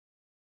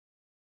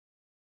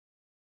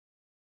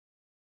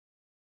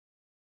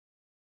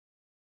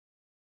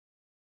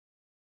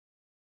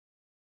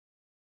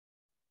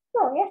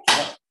Oh,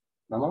 yes.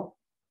 No more?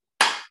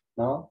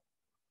 No?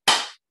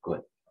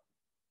 Good.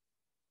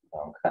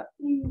 Okay.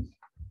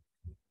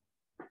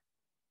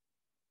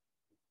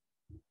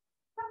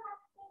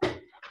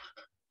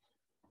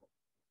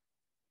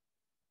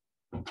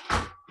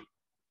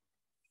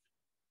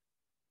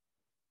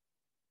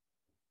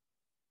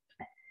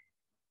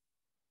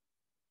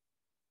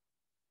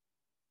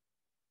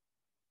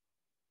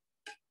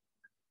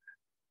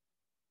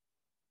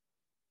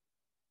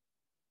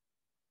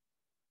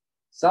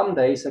 Some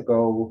days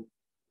ago,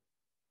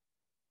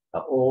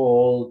 an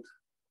old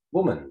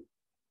woman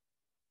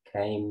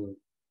came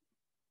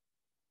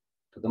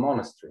to the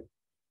monastery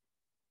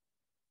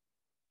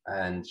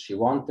and she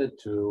wanted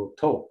to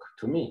talk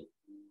to me.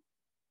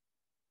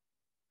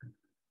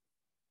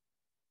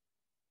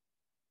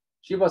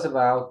 She was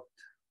about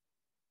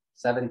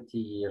 70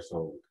 years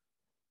old.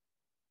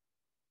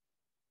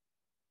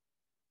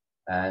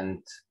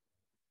 And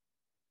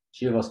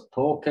she was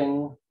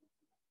talking,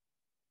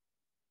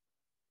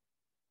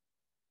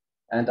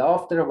 and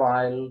after a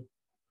while,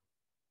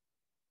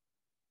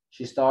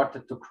 she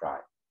started to cry.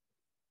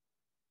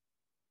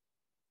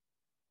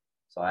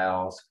 So I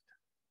asked,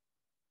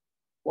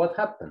 what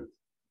happened?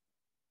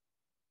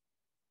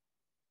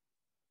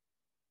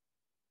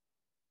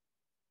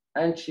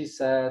 And she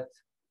said,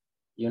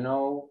 you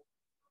know,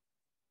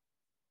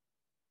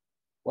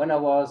 when I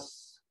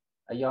was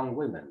a young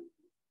woman,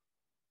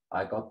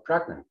 I got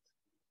pregnant.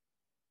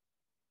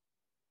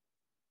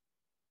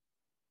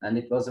 And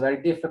it was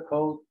very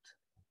difficult,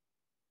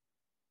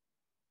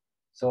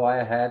 so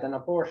I had an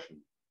abortion.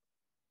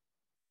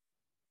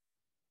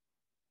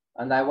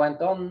 And I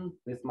went on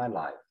with my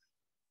life.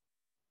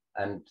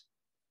 And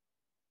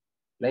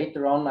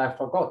later on, I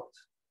forgot.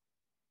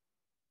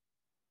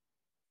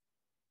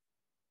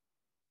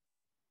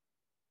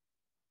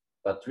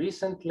 But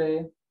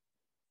recently,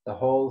 the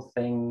whole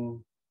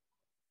thing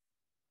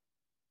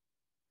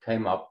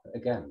came up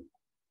again.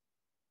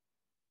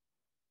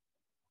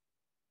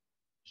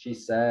 She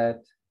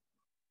said,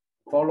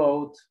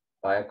 followed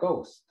by a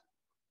ghost.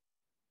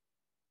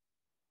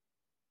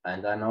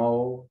 And I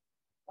know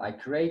I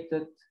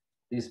created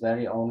this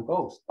very own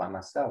ghost by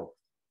myself.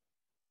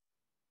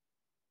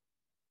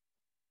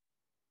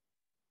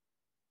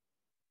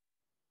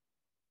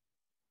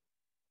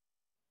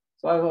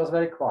 So I was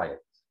very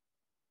quiet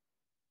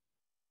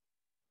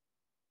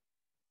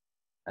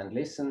and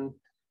listened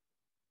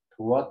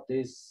to what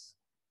this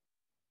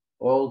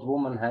old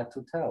woman had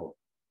to tell.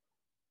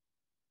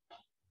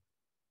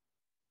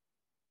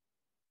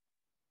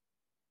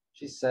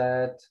 She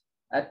said,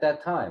 at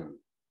that time,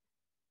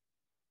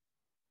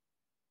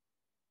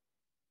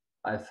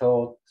 I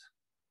thought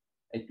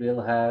it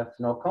will have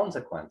no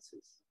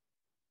consequences.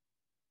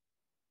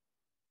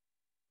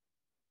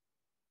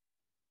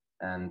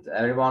 And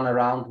everyone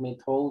around me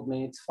told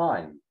me it's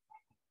fine.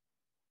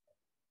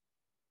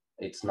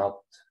 It's not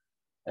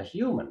a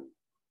human.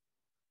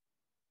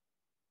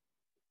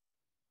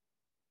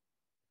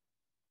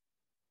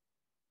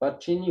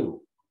 But she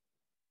knew.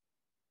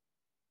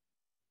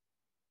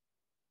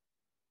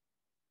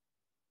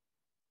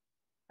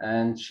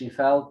 And she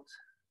felt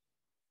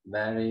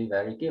very,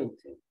 very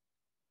guilty.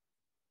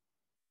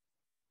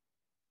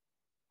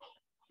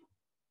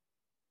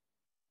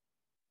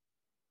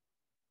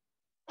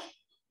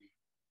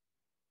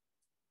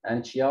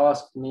 And she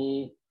asked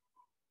me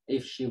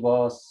if she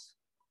was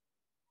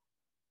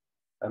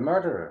a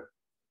murderer.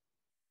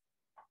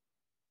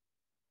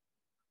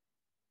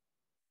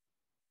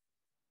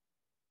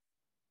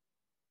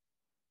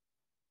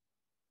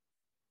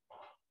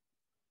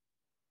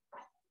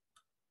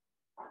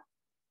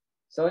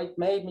 So it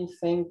made me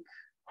think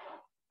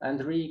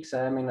and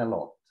re-examine a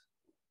lot.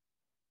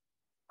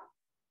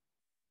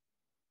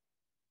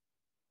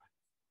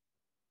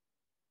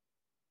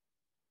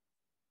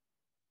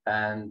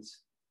 And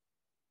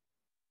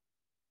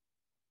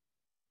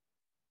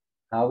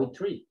how we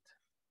treat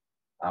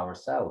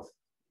ourselves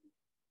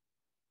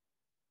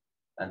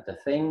and the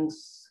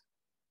things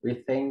we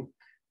think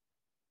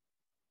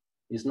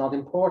is not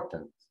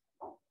important.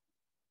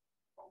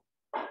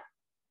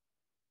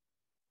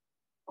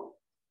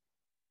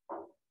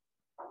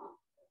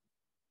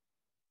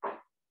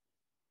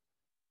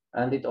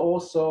 And it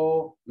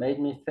also made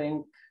me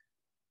think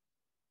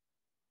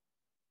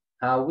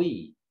how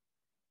we,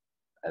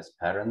 as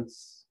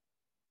parents,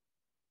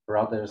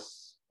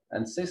 brothers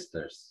and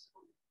sisters,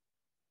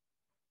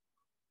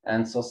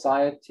 and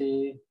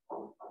society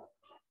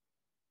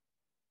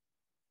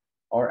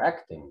are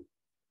acting.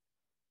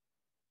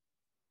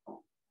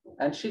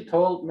 And she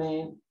told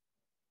me,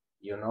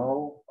 you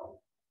know,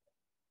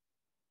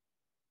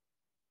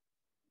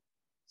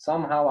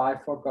 somehow I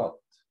forgot,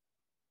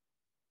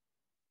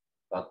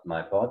 but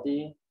my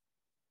body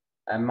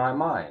and my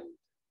mind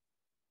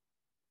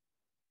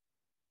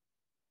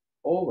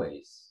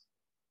always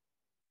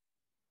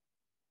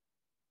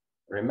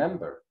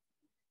remember.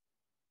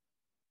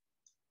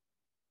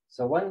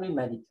 So when we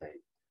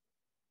meditate,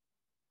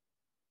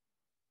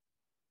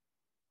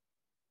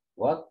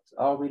 what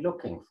are we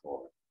looking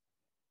for?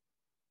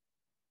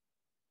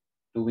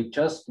 Do we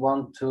just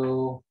want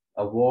to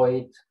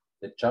avoid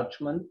the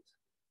judgment?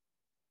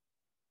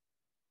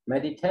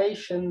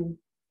 Meditation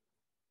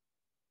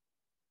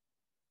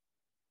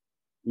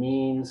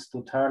means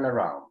to turn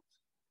around.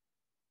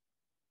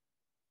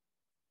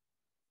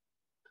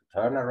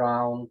 To turn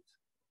around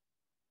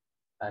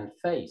and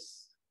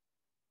face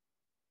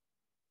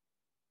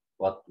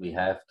what we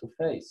have to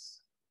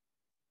face.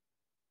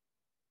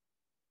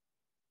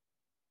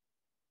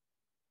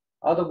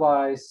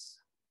 Otherwise,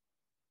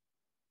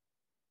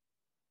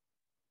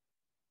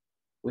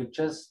 we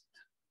just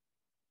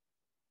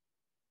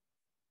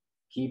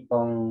keep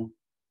on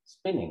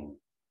spinning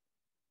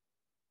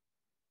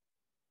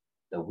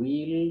the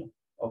wheel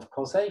of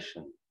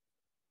causation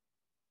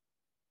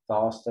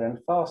faster and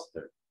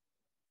faster.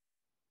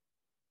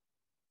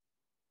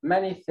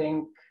 Many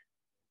think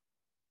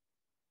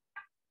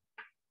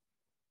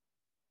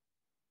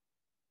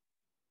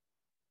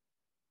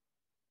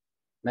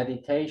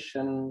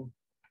meditation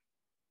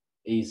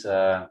is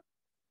a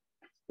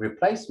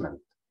replacement.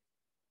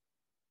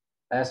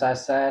 As I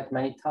said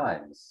many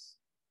times,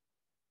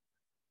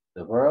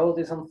 the world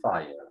is on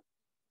fire.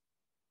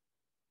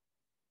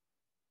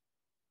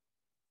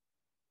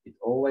 It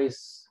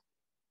always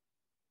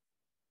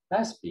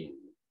has been.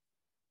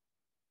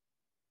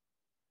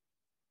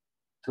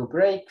 To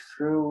break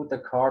through the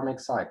karmic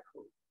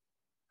cycle,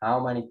 how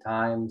many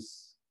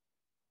times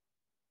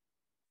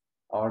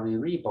are we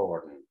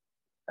reborn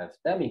as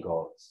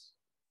demigods?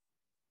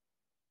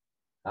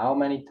 How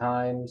many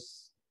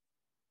times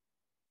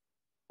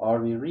are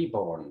we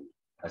reborn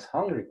as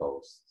hungry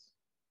ghosts?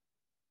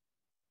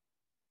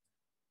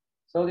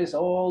 So this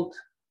old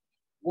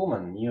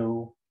woman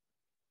knew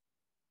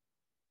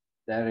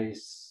there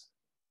is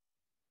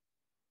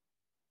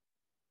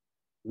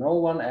no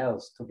one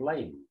else to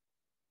blame.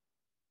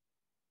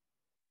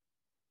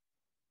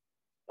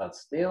 But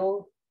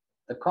still,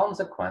 the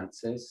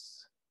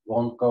consequences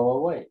won't go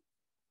away.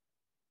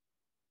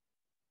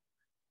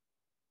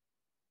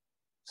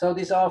 So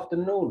this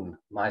afternoon,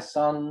 my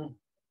son,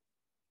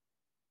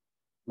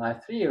 my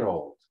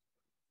 3-year-old,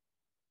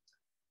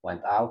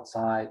 went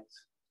outside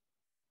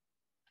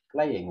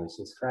playing with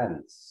his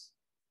friends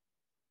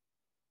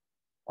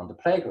on the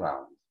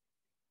playground.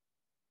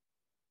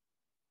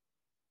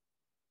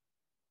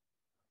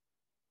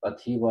 But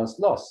he was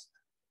lost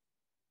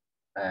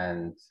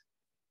and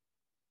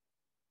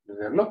we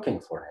were looking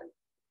for him.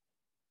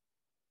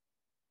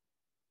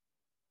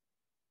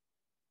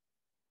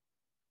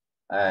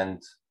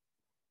 And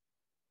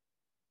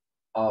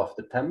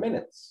after 10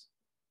 minutes,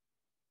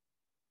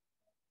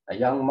 a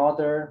young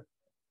mother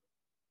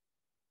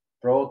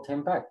brought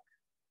him back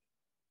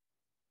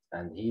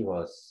and he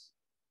was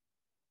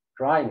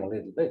crying a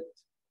little bit.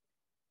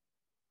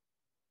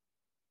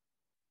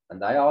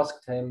 And I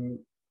asked him,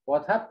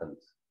 what happened,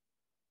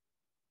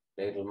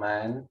 little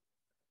man?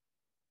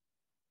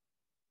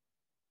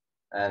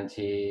 And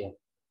he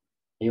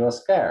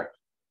was scared,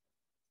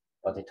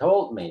 but he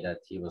told me that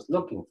he was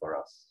looking for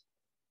us,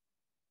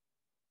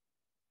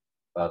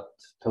 but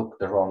took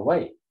the wrong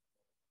way.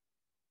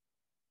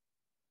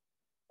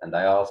 And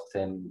I asked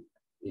him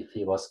if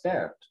he was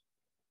scared.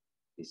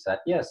 He said,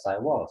 yes, I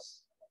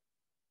was.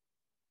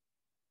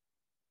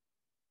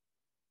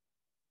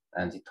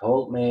 And he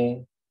told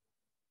me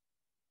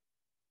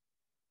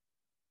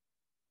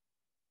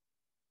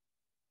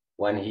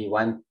when he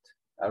went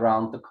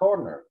around the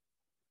corner,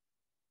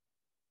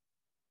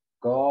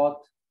 God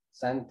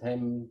sent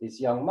him this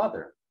young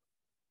mother.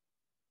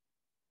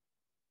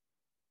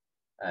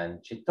 And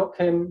she took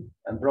him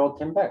and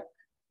brought him back.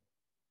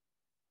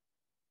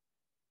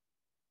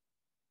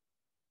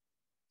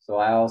 So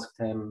I asked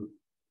him,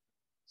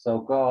 so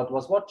God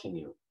was watching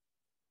you?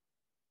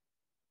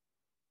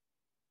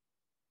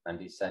 And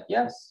he said,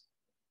 yes.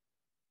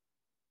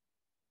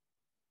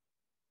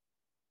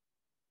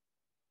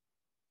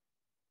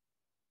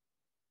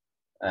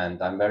 And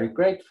I'm very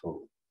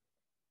grateful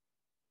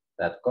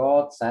that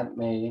God sent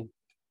me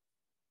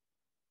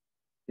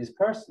this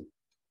person.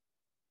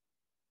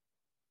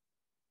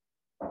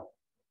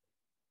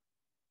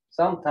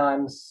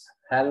 Sometimes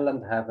hell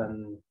and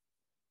heaven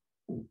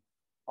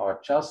are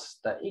just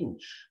an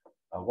inch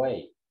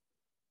away.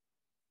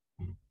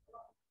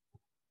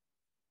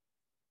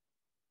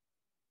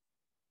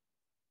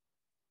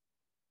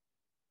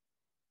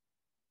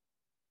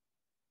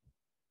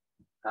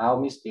 How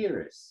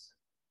mysterious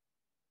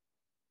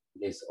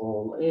this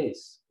all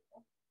is.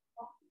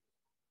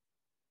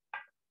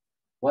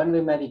 When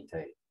we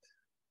meditate,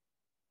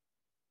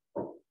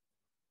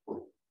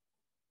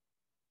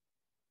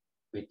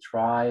 we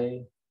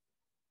try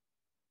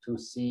to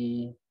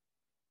see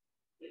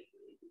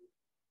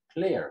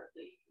clear.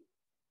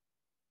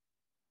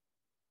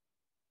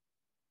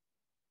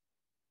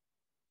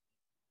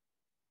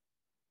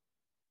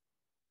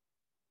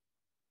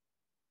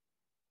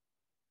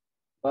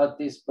 But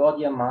this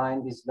body and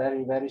mind is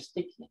very, very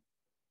sticky.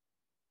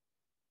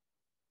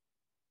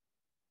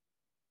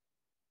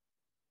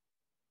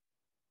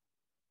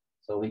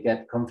 So we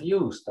get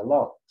confused a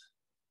lot.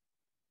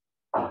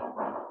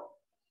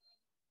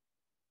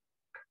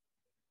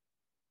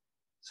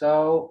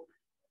 So,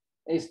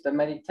 is the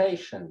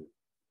meditation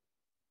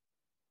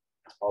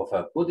of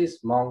a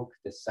Buddhist monk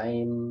the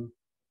same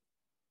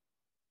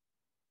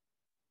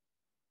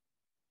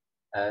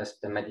as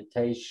the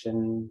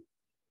meditation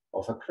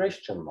of a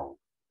Christian monk?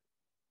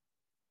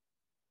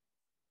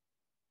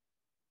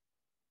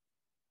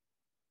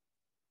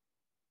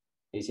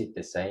 Is it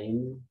the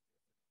same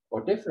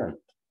or different?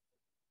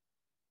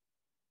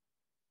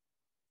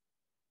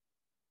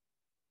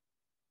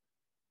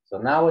 So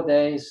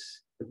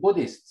nowadays, the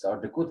Buddhists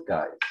are the good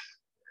guys,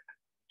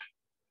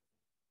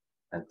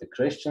 and the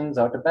Christians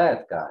are the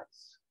bad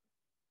guys.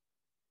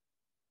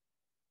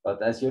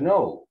 But as you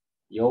know,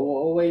 you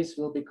always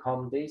will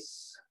become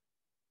this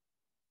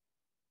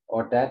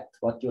or that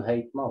what you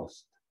hate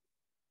most.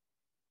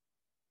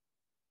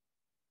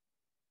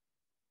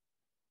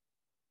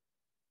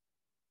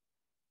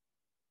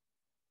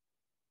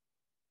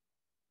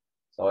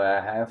 So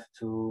I have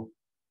to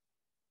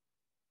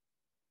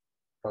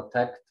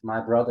protect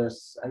my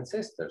brothers and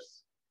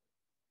sisters.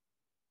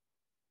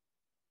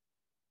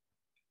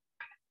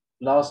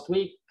 Last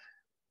week,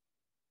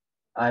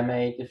 I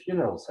made a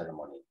funeral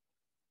ceremony.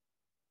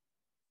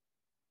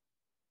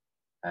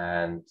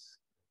 And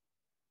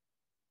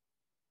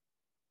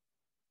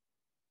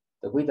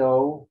the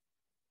widow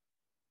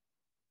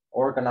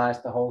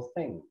organized the whole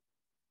thing.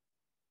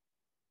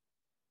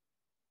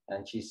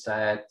 And she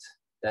said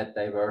that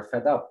they were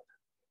fed up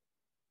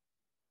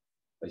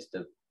with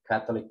the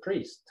Catholic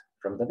priest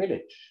from the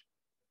village.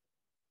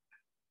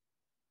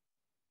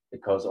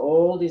 Because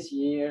all these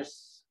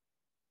years,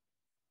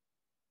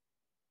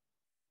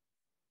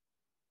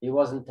 he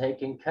wasn't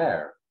taking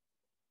care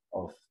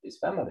of his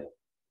family.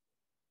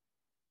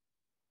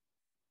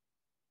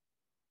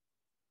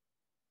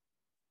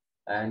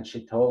 And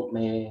she told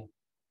me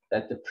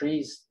that the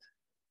priest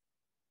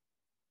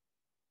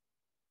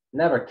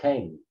never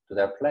came to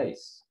their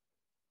place.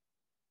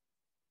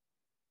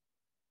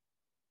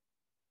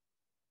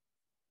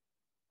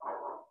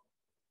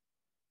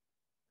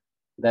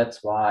 That's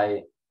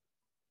why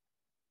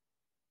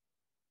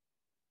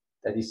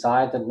they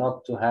decided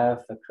not to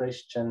have a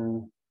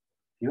Christian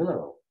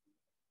funeral.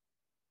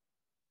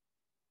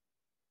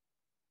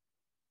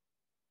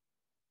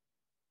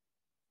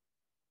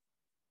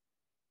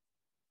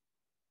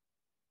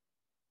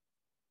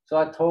 So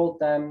I told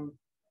them,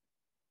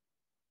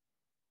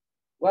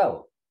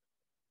 well,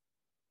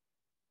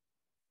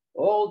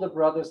 all the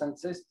brothers and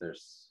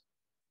sisters,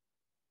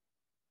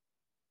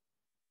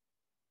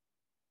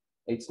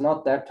 it's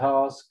not their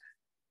task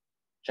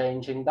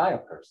changing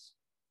diapers.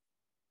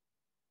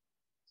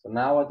 So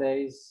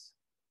nowadays,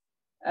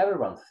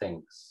 everyone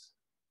thinks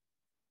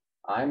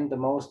I'm the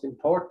most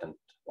important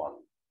one.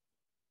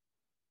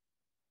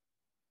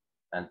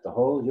 And the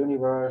whole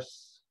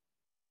universe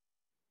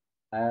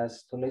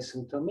has to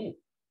listen to me.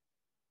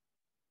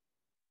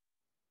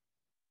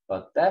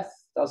 But death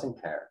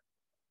doesn't care.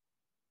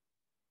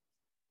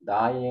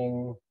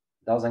 Dying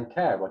doesn't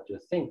care what you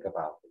think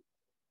about it.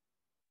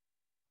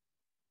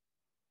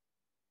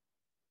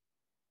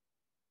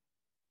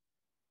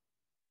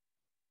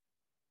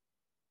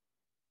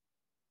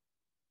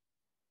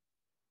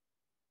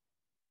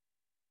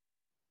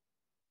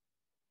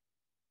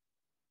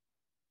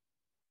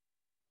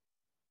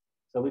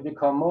 So we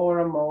become more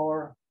and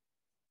more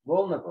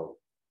vulnerable.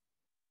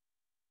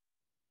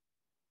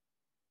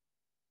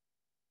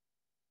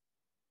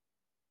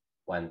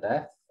 When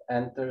death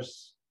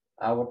enters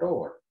our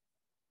door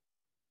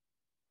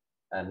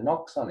and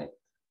knocks on it.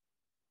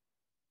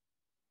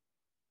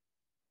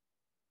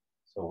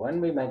 So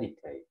when we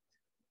meditate,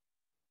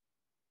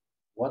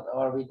 what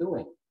are we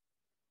doing?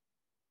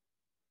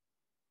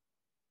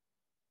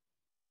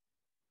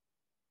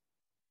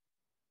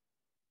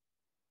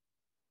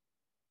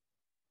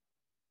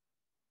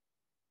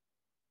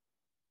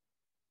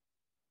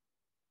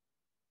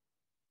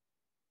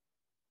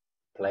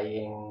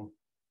 Playing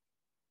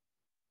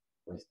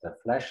with the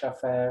flesh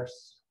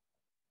affairs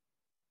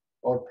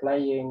or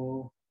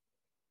playing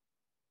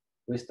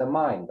with the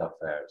mind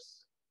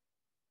affairs?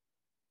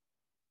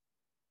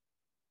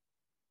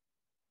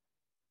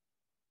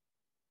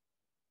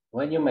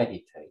 When you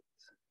meditate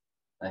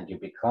and you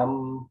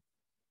become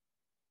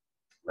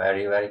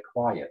very, very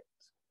quiet,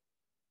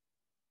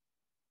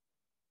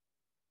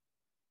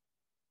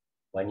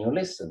 when you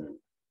listen,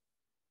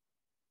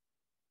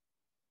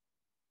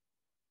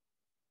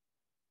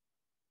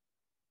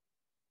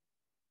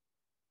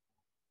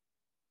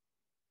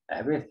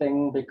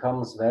 everything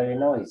becomes very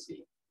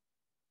noisy.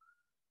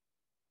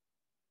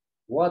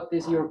 What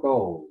is your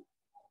goal?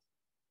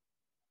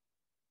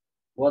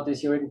 What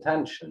is your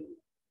intention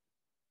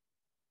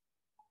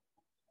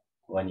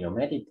when you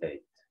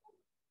meditate?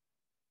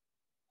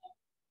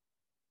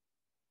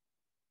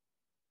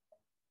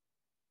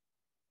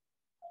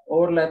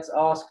 Or let's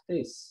ask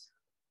this.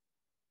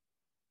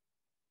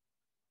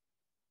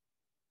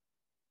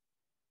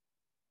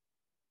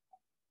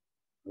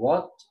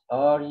 What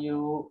are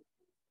you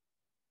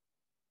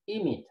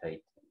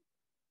imitating?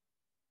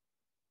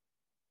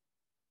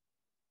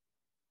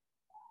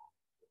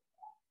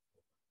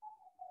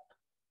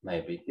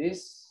 Maybe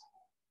this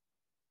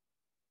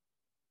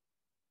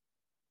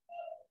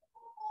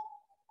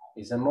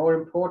is a more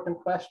important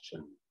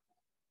question.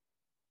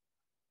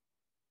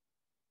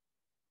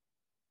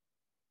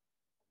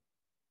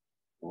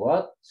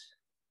 What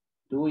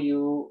do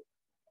you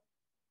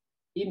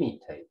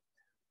imitate?